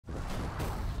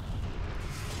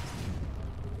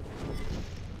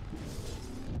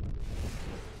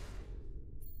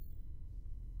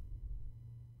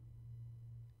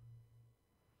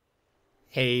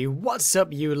Hey, what's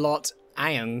up you lot?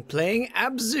 I am playing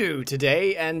ABZû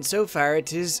today, and so far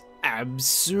it is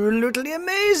absolutely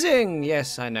amazing!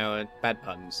 Yes, I know, bad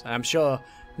puns. I'm sure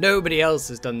nobody else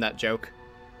has done that joke.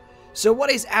 So what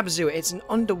is ABZû? It's an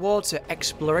underwater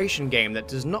exploration game that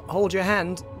does not hold your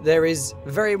hand. There is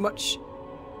very much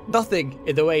nothing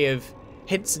in the way of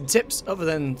hints and tips other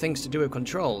than things to do with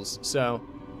controls. So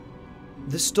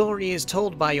the story is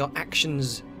told by your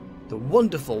actions, the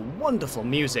wonderful, wonderful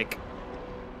music,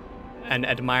 and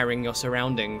admiring your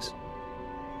surroundings.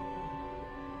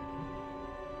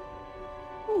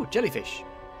 Ooh, jellyfish.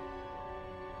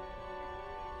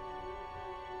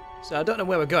 So I don't know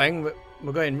where we're going, but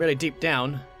we're going really deep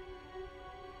down.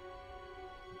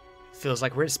 Feels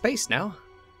like we're in space now.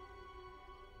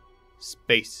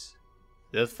 Space.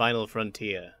 The final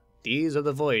frontier. These are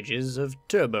the voyages of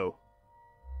Turbo.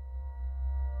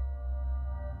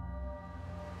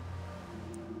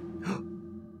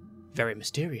 Very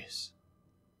mysterious.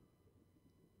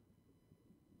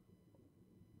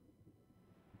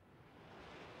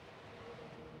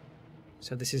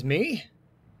 So this is me.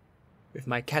 With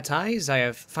my cat eyes, I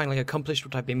have finally accomplished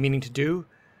what I've been meaning to do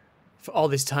for all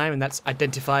this time, and that's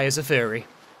identify as a furry.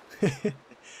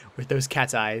 With those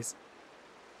cat eyes.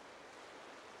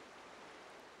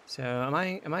 So, am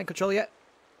I in control yet?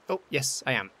 Oh, yes,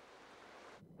 I am.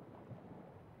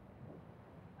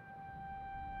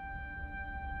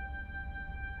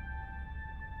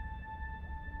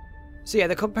 So yeah,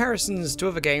 the comparisons to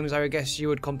other games, I would guess you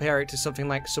would compare it to something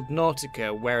like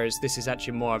Subnautica, whereas this is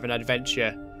actually more of an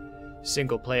adventure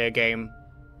single-player game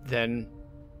than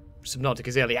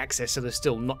Subnautica's early access, so there's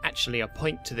still not actually a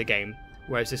point to the game,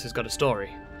 whereas this has got a story.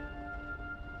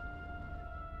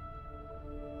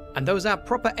 And those are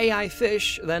proper AI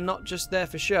fish, they're not just there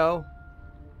for show.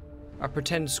 Or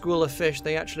pretend school of fish,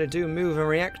 they actually do move and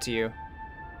react to you.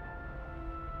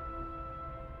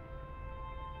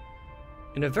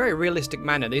 In a very realistic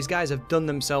manner, these guys have done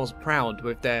themselves proud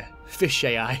with their fish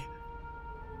AI.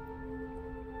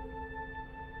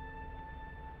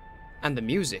 And the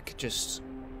music, just...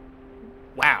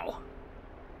 wow.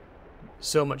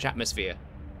 So much atmosphere.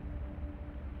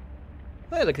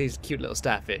 Oh, look at these cute little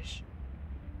starfish.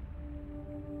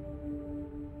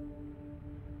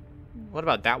 What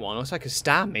about that one? Looks like a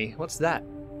starmie. What's that?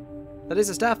 That is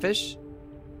a starfish.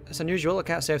 That's unusual. I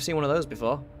can't say I've seen one of those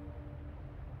before.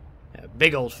 A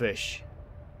big old fish.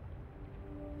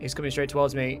 He's coming straight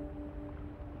towards me.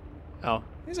 Oh,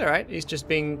 he's alright. He's just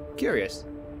being curious.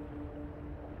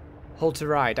 Hold to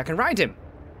ride. I can ride him!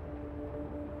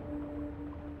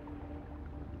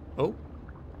 Oh.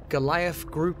 Goliath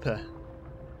Grouper.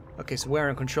 Okay, so we're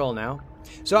in control now.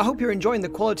 So I hope you're enjoying the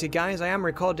quality, guys. I am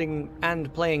recording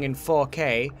and playing in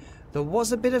 4K. There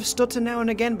was a bit of stutter now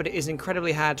and again, but it is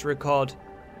incredibly hard to record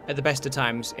at the best of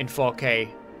times in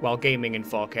 4K while gaming in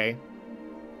 4K.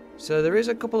 So there is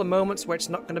a couple of moments where it's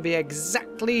not going to be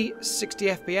exactly 60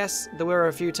 FPS. There were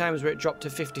a few times where it dropped to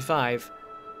 55.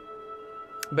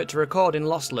 But to record in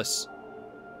lossless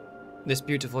this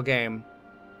beautiful game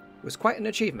was quite an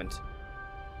achievement.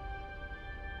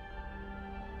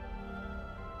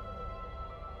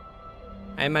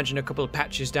 I imagine a couple of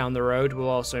patches down the road will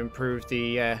also improve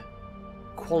the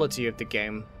quality of the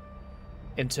game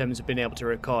in terms of being able to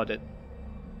record it.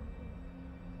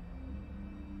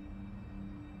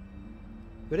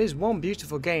 But it is one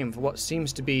beautiful game for what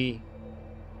seems to be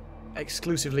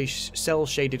exclusively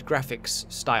cel-shaded graphics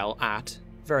style art.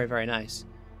 Very, very nice.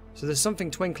 So there's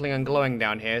something twinkling and glowing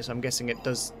down here, so I'm guessing it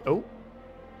does... oh!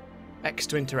 X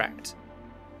to interact.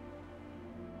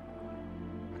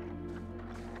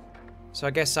 So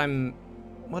I guess I'm...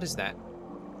 what is that?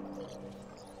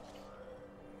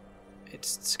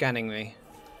 It's scanning me.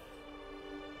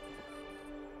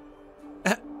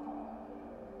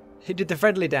 He did the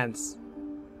friendly dance.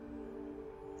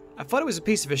 I thought it was a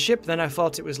piece of a ship, then I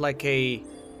thought it was like a...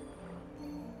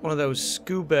 one of those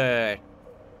scuba...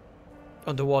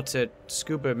 underwater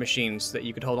scuba machines that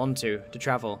you could hold on to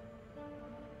travel.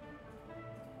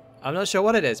 I'm not sure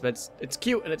what it is, but it's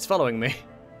cute and it's following me.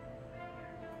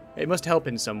 It must help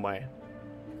in some way.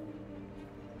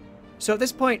 So at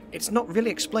this point, it's not really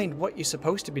explained what you're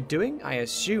supposed to be doing. I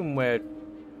assume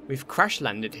we've crash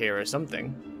landed here or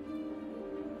something.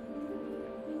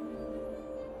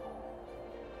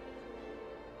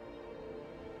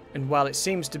 And while it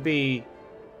seems to be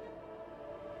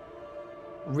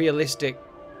realistic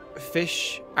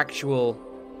fish, actual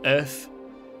Earth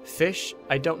fish,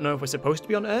 I don't know if we're supposed to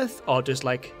be on Earth or just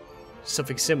like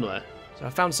something similar. So I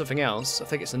found something else. I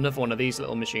think it's another one of these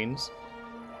little machines.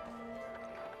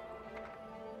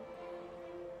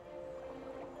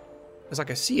 There's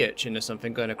like a sea urchin or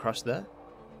something going across there.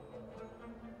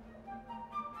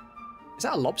 Is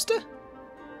that a lobster?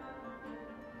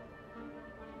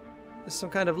 There's some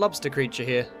kind of lobster creature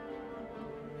here.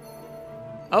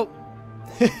 Oh!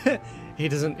 He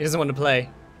doesn't want to play.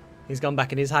 He's gone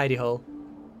back in his hidey hole.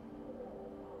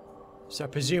 So I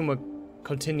presume we're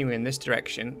continuing in this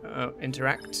direction.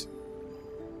 Interact.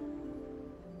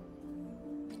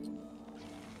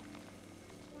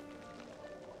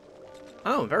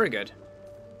 Oh, very good.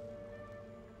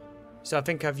 So I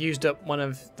think I've used up one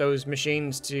of those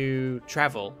machines to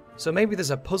travel. So maybe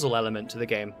there's a puzzle element to the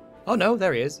game. Oh no,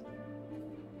 there he is.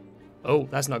 Oh,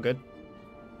 that's not good.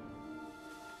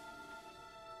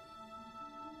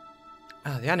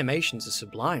 Ah, the animations are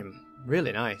sublime.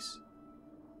 Really nice.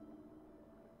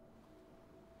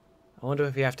 I wonder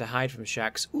if you have to hide from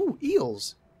sharks. Ooh,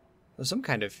 eels. There's some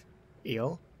kind of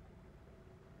eel.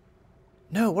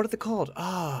 No, what are they called?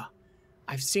 Ah,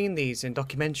 I've seen these in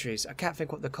documentaries. I can't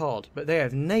think what they're called, but they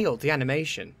have nailed the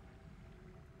animation.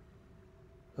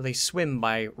 Well, they swim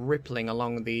by rippling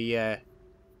along the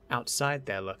outside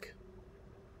there, look.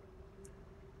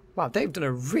 Wow, they've done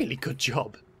a really good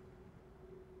job.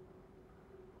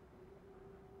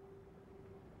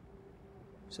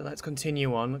 So let's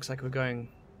continue on. Looks like we're going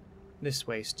this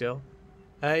way still.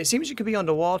 It seems you could be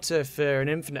underwater for an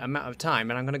infinite amount of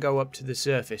time, and I'm going to go up to the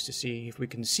surface to see if we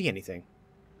can see anything.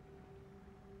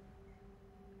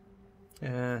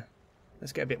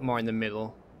 Let's get a bit more in the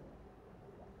middle.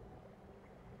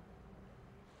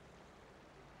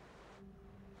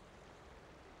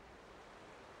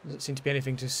 Doesn't seem to be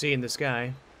anything to see in the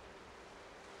sky.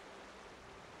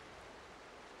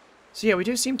 So yeah, we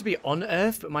do seem to be on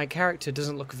Earth, but my character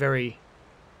doesn't look very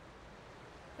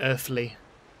earthly.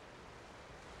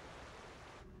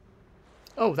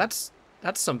 Oh, that's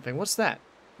something. What's that?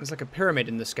 There's like a pyramid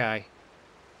in the sky.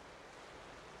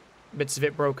 Bits of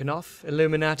it broken off.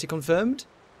 Illuminati confirmed?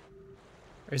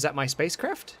 Or is that my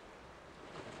spacecraft?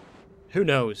 Who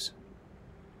knows?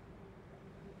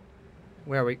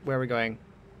 Where are we going?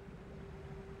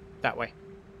 That way.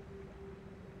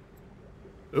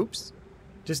 Oops.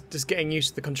 Just getting used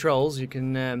to the controls. You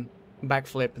can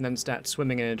backflip and then start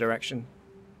swimming in a direction.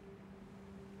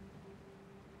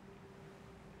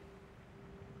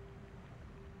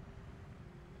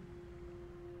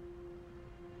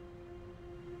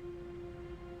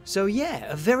 So yeah,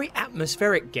 a very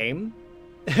atmospheric game.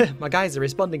 My guys are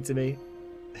responding to me.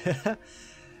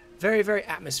 Very, very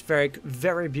atmospheric,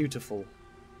 very beautiful.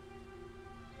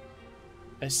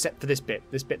 Except for this bit.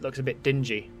 This bit looks a bit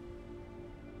dingy.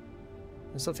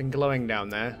 There's something glowing down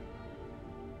there.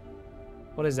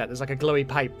 What is that? There's like a glowy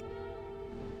pipe.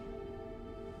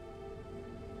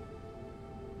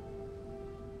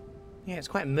 Yeah, it's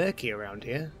quite murky around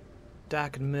here.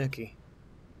 Dark and murky.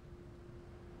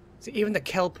 See, even the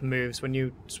kelp moves when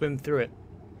you swim through it.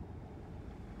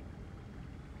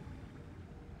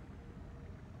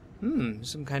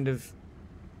 Some kind of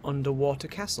underwater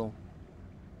castle.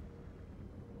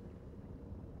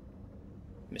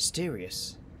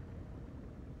 Mysterious.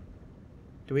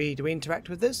 Do we interact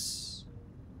with this?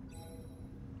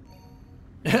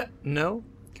 No?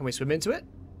 Can we swim into it?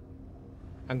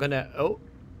 I'm gonna... Oh.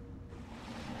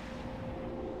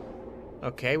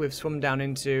 Okay, we've swum down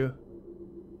into...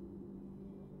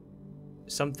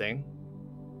 something.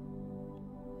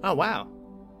 Oh, wow.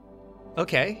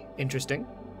 Okay, interesting.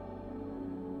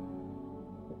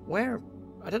 Where...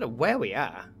 I don't know where we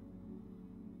are.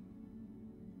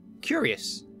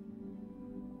 Curious.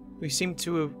 We seem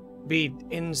to be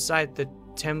inside the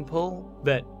temple,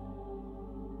 but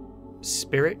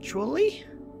spiritually?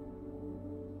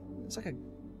 It's like a...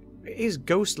 It is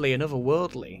ghostly and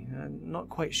otherworldly. I'm not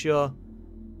quite sure.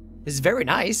 It's very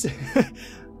nice,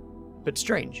 but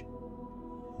strange.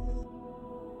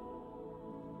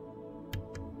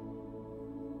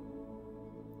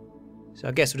 So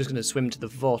I guess we're just going to swim to the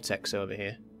vortex over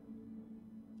here.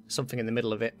 Something in the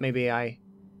middle of it. Maybe I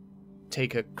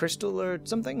take a crystal or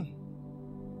something?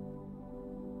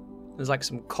 There's like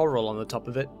some coral on the top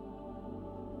of it.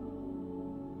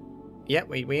 Yeah,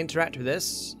 we interact with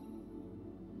this.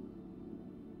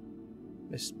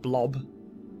 This blob.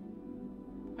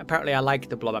 Apparently I like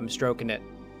the blob, I'm stroking it.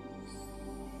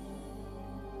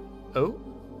 Oh.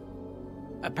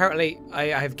 Apparently I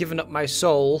have given up my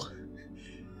soul.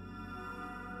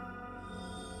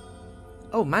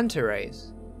 Oh, manta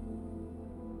rays.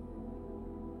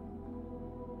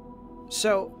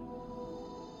 So,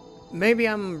 maybe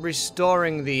I'm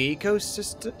restoring the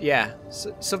ecosystem? Yeah,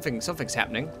 something's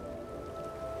happening.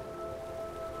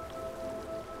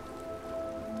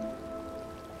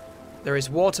 There is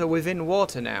water within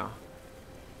water now.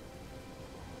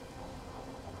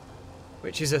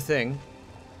 Which is a thing.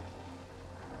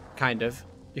 Kind of.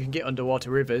 You can get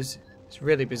underwater rivers. It's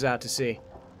really bizarre to see.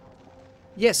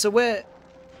 Yeah, so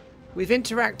we've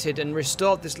interacted and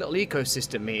restored this little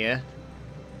ecosystem here,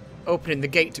 opening the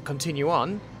gate to continue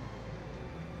on.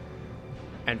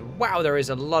 And wow, there is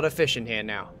a lot of fish in here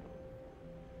now.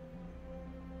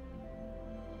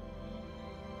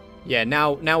 Yeah,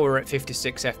 now we're at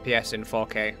 56 FPS in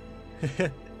 4K.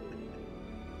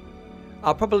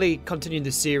 I'll probably continue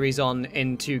the series on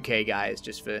in 2K, guys,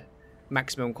 just for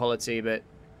maximum quality, but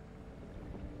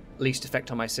least effect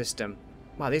on my system.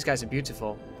 Wow, these guys are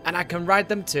beautiful. And I can ride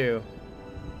them too.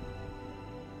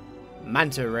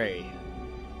 Manta Ray.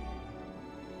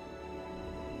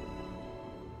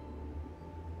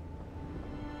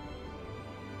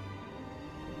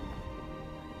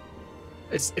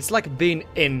 It's like being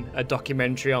in a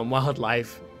documentary on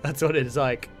wildlife. That's what it's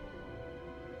like.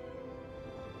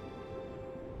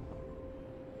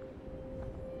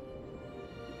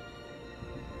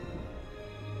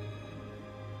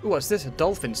 Ooh, what's this? A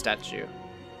dolphin statue.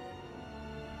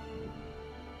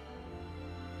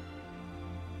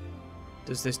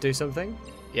 Does this do something?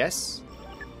 Yes.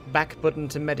 Back button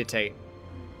to meditate.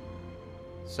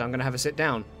 So I'm gonna have a sit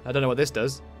down. I don't know what this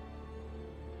does.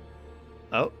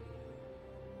 Oh.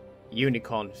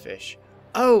 Unicorn fish.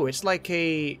 Oh, it's like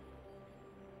a...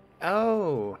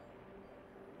 Oh.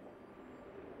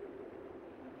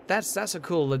 That's a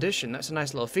cool addition. That's a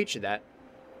nice little feature, that.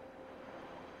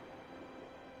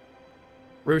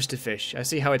 Roosterfish. I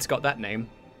see how it's got that name.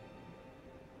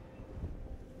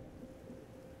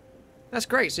 That's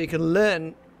great, so you can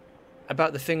learn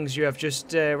about the things you have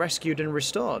just rescued and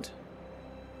restored.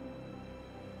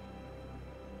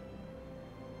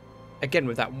 Again,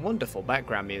 with that wonderful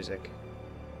background music.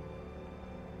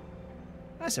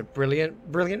 That's a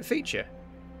brilliant, brilliant feature.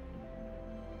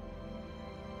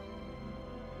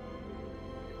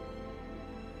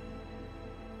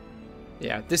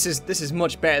 Yeah, this is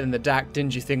much better than the dark,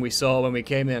 dingy thing we saw when we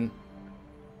came in.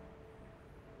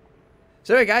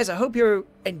 So anyway, guys, I hope you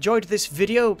enjoyed this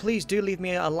video. Please do leave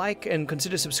me a like and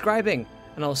consider subscribing.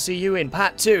 And I'll see you in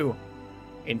part 2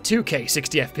 in 2K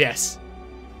 60 FPS.